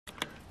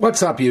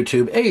What's up,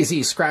 YouTube?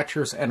 AZ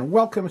Scratchers, and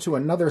welcome to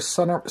another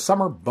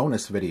summer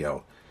bonus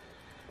video,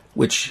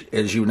 which,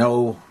 as you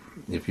know,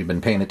 if you've been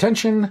paying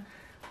attention,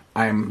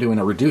 I'm doing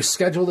a reduced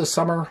schedule this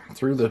summer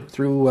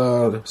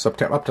through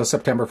September, up to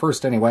September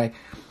 1st anyway,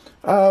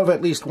 of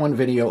at least one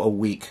video a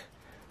week.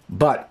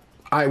 But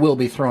I will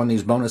be throwing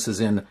these bonuses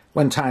in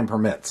when time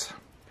permits.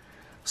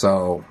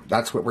 So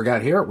that's what we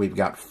got here. We've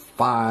got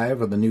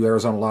 5 of the new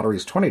Arizona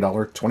Lottery's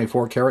 $20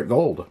 24 karat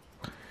gold.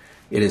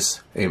 It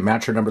is a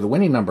match your number, the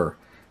winning number.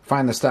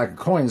 Find the stack of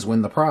coins,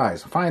 win the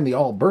prize. Find the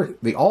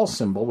all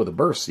symbol with a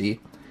burst C,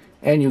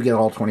 and you get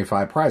all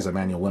 25 prize,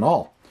 and you'll win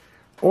all.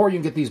 Or you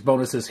can get these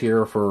bonuses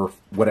here for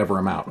whatever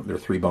amount. There are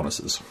 3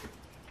 bonuses.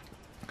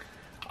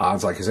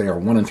 Odds, like I say, are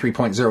 1 in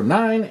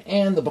 3.09,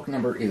 and the book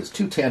number is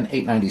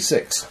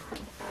 210896.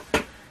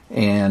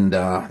 And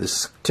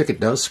this ticket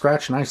does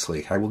scratch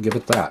nicely. I will give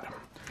it that.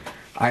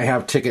 I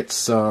have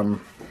tickets, what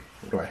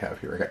do I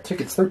have here? I got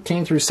tickets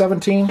 13 through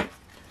 17.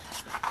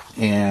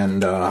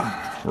 And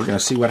we're going to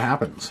see what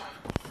happens.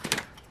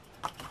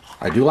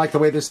 I do like the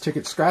way this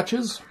ticket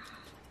scratches.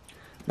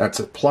 That's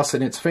a plus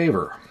in its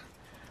favor.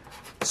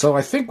 So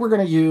I think we're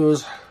going to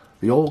use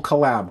the old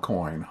collab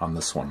coin on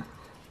this one.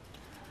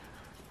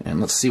 And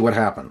let's see what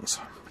happens.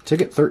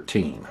 Ticket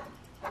 13.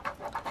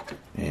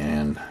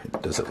 And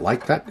does it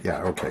like that?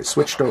 Yeah, okay.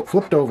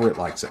 Flipped over, it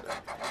likes it.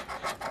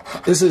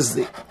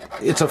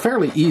 It's a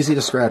fairly easy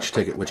to scratch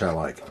ticket, which I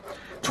like.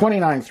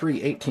 29,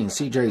 3, 18,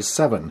 CJ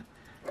 7.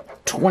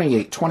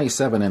 28,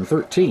 27, and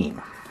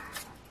 13.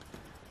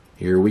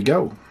 Here we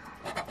go.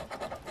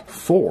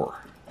 4,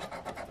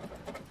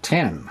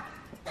 10,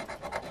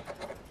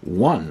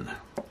 1,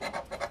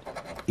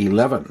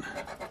 11,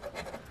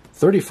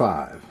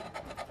 35,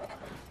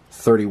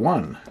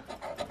 31,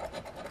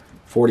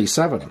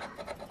 47,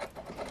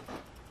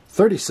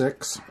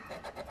 36,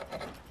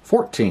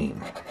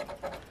 14,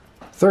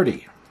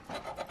 30,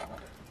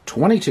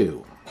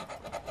 22,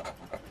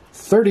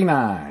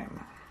 39,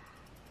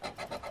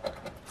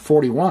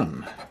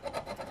 41,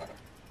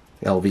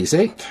 LV's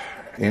 8,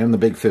 and the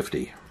big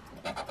 50.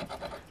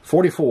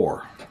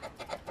 44,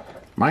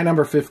 my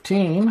number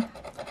 15,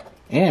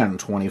 and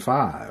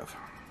 25.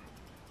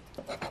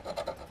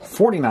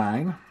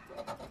 49,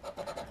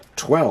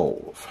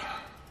 12,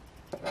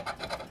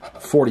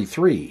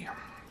 43,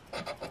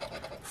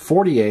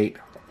 48,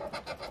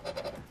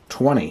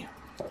 20,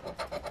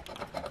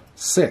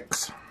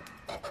 6,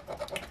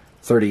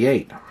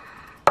 38,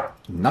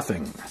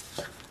 nothing.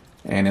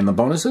 And in the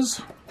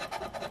bonuses,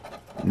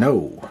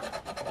 no,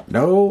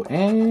 no,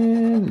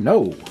 and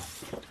no.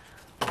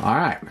 All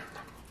right.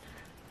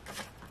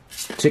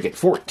 Ticket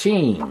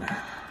 14.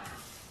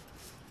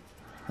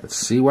 Let's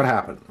see what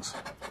happens.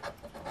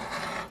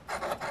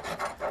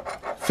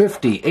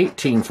 50,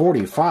 18,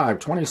 45,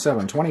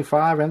 27,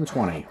 25, and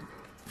 20.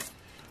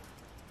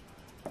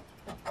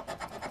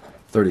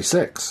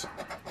 36,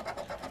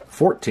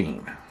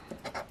 14,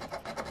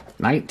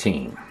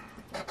 19,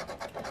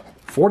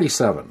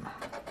 47,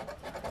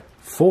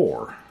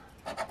 4,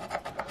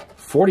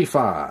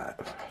 45,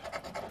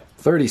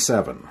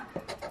 37,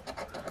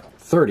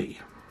 30,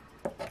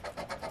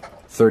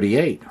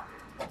 38,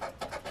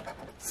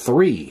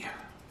 3,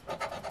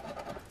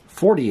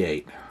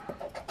 48,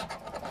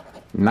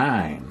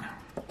 9,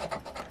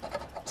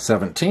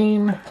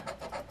 17,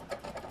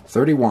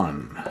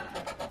 31,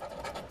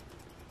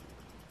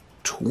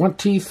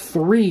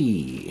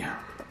 23,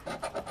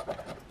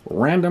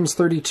 randoms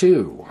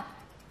 32,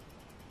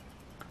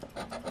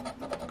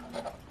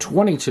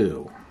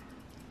 22,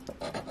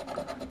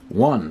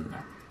 1,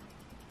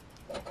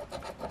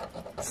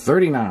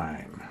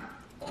 39,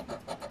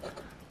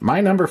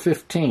 my number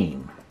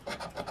 15,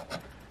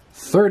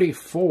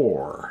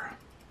 34,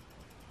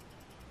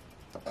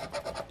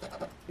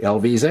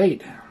 LV's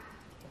 8,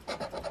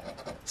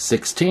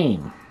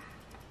 16,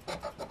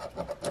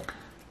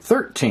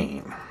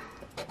 13,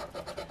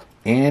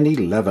 and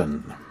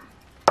 11.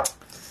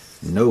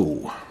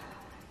 No.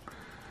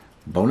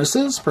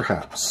 Bonuses,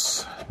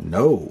 perhaps?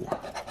 No.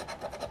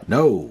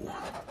 No.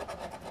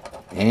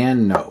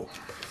 And no.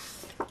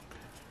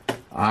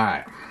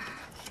 Alright.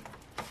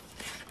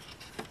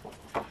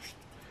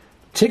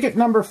 Ticket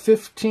number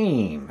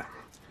 15.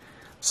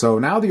 So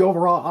now the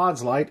overall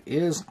odds light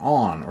is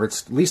on, or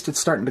at least it's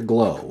starting to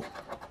glow.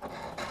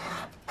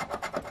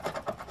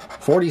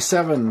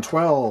 47,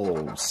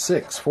 12,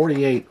 6,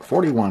 48,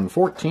 41,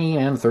 14,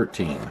 and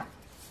 13.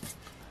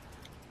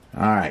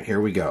 Alright, here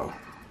we go.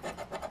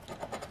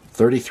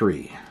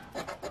 33,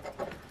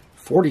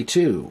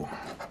 42,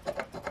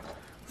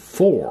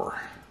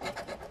 4,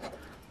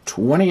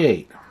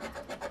 28,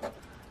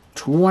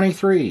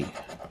 23,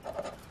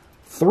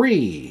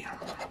 3,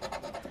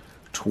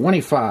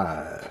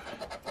 25,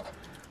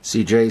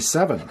 CJ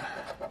 7,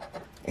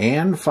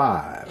 and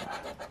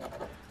 5,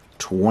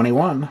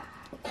 21,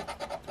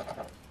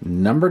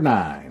 number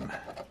 9,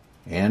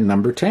 and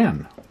number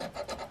 10,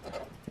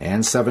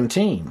 and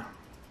 17,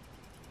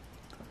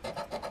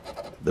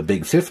 the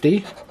big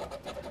 50,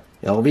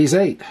 LV's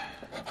 8,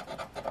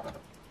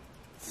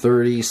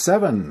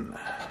 37,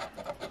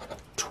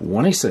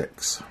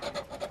 26,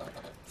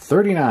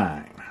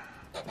 39,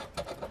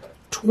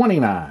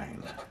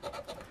 29,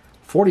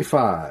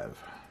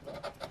 45,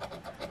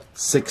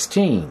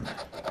 16,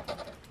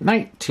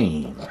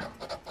 19,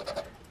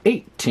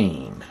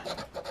 18,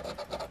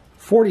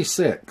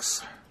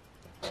 46,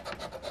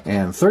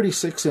 and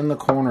 36 in the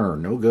corner.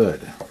 No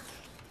good.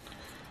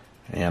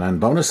 And on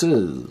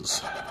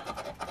bonuses,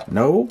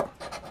 no,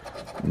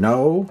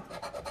 no,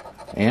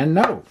 and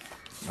no.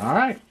 All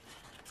right.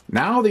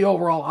 Now the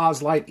overall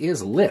Oz light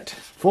is lit,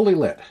 fully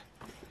lit.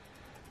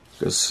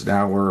 Because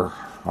now we're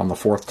on the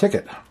 4th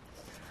ticket.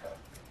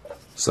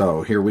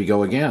 So here we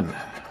go again.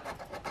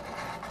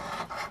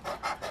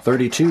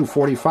 32,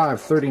 45,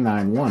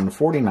 39, 1,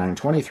 49,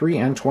 23,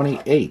 and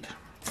 28.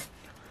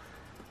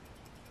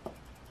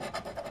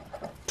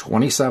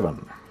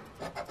 27,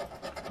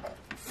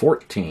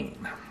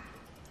 14,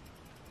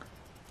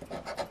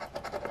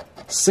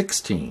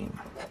 16,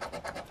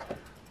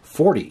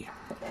 40,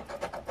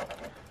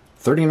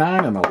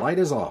 39, and the light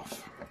is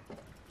off.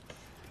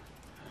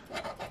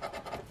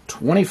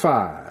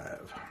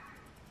 25,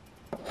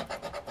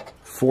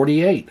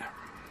 48,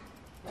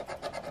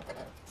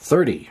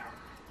 30,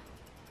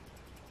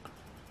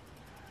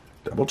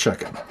 double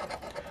checking,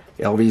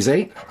 LV's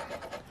 8,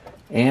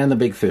 and the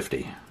big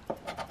 50.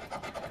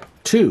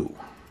 2,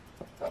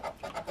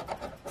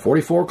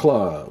 44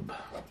 club,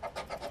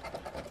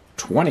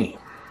 20,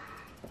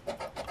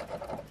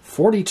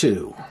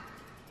 42,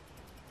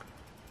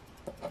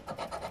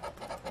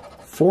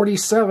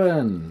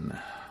 47,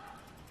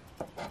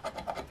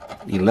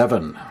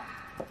 11,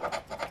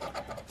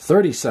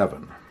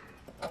 37,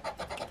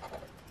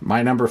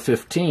 my number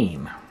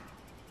 15,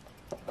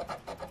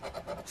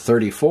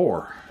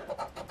 34,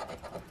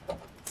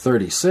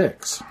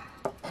 36,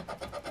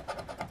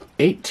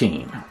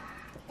 18,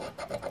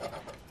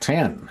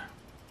 10,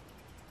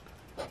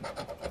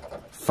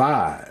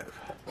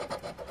 5,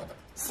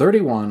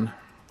 31,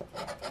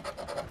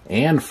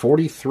 and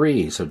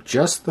 43. So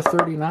just the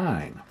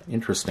 39.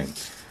 Interesting.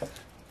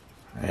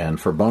 And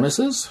for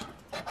bonuses,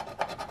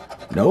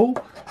 no,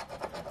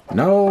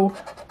 no,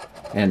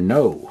 and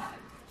no.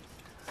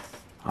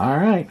 All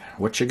right,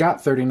 what you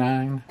got,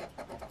 39?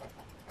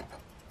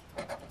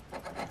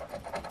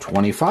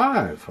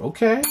 25.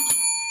 Okay.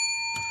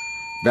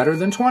 Better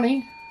than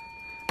 20.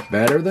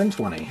 Better than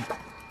 20.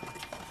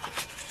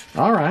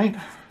 All right,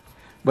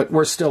 but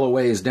we're still a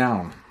ways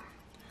down.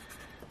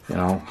 You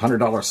know,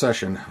 $100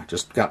 session,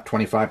 just got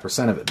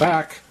 25% of it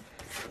back.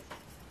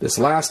 This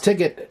last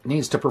ticket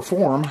needs to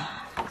perform,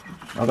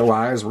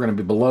 otherwise we're going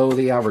to be below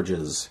the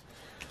averages.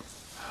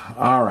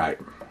 All right,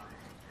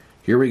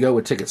 here we go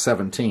with ticket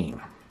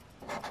 17.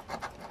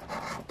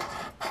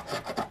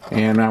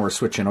 And now we're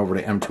switching over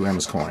to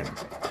M2M's coin.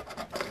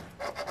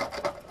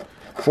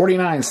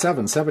 49,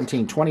 7,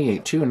 17,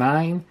 28, 2,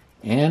 9,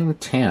 and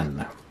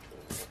 10.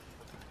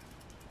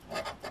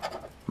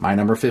 My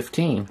number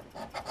 15,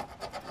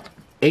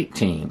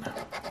 18,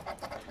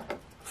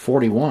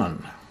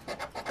 41,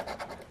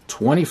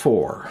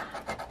 24,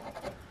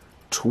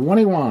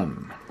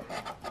 21,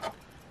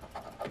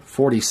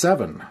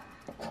 47,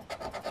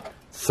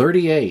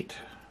 38,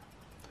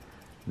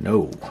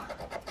 no,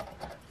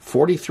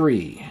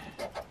 43,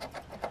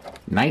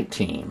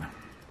 19,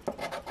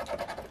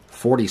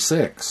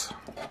 46,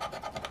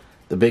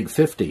 the big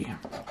 50,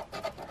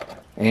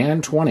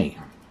 and 20.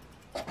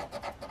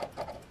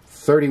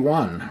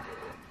 31,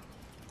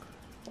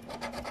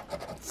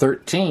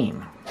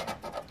 13,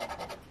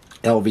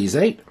 LV's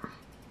 8,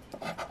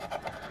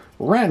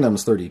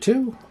 randoms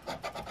 32,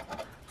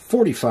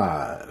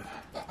 45,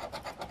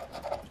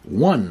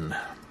 1,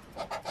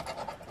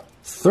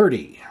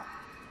 30,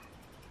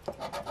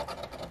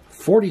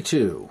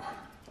 42,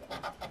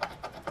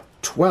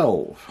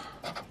 12,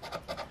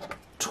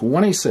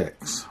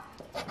 26,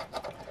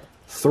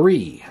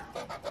 3,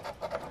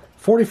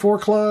 44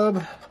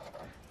 club,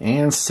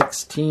 and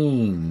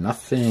 16,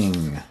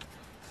 nothing.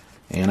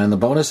 And in the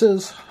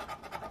bonuses,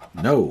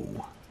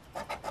 no,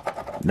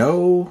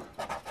 no,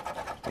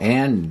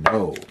 and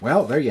no.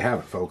 Well, there you have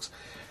it, folks.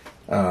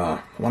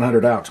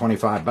 100 out,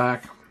 25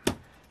 back.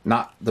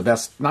 Not the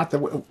best, not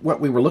what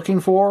we were looking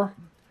for,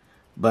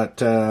 but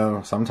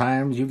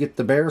sometimes you get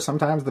the bear,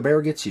 sometimes the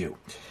bear gets you.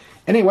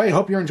 Anyway,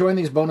 hope you're enjoying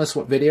these bonus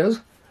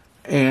videos,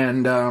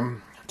 and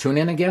tune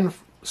in again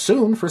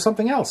soon for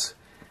something else.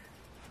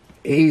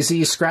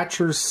 AZ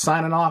Scratchers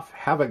signing off.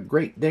 Have a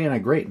great day and a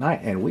great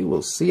night, and we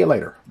will see you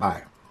later.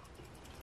 Bye.